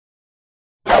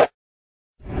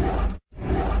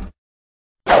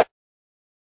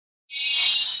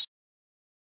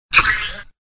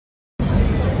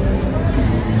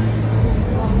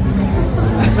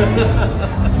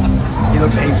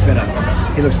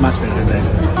He looks much better than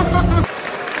that.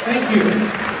 Thank you.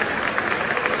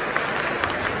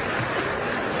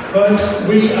 Folks,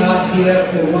 we are here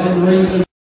for one reason.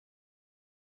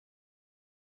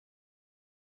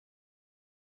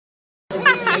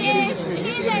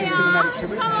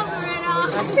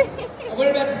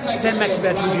 Sam Mack's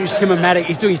about to introduce Tim-O-Matic.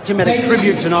 He's doing his Tim-O-Matic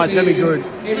tribute tonight. It's going to be good.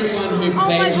 Oh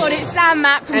my God, it's Sam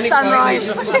Mack from Sunrise.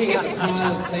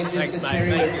 Thanks,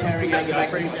 mate.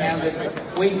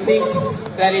 We think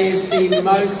that is the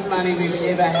most money we've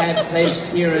ever had pledged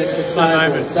here at the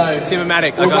Snowball. So,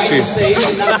 Tim-O-Matic, I got you. See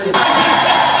the numbers.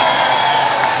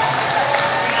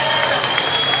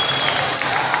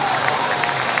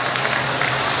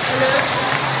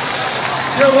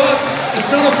 You know what?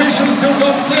 It's not official until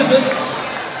God says it.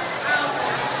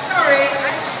 Sorry,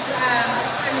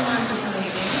 anyone was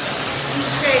leaving. He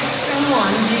said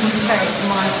someone didn't take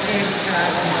my credit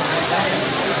card on my day.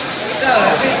 So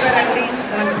we've got at least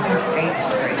one complete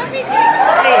free.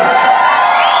 Please.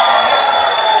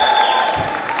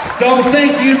 Dom,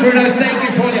 thank you. Bruno, thank you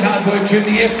for all your hard work during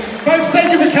the year. Folks,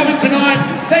 thank you for coming tonight.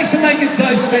 Thanks for making it so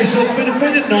special. It's been a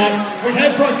brilliant night. We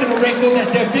have broken a record.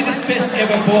 That's our biggest, best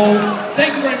ever ball.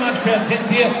 Thank you very much for our 10th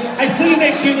year. Hey, see you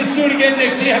next year. Let's do it again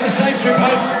next year. Have a safe trip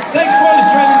home. Thanks to all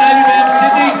Australian Navy around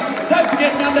Sydney. Don't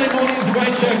forget, Monday morning is a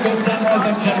great show called Sunrise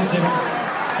on Channel 7.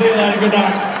 See you later. Good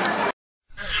night.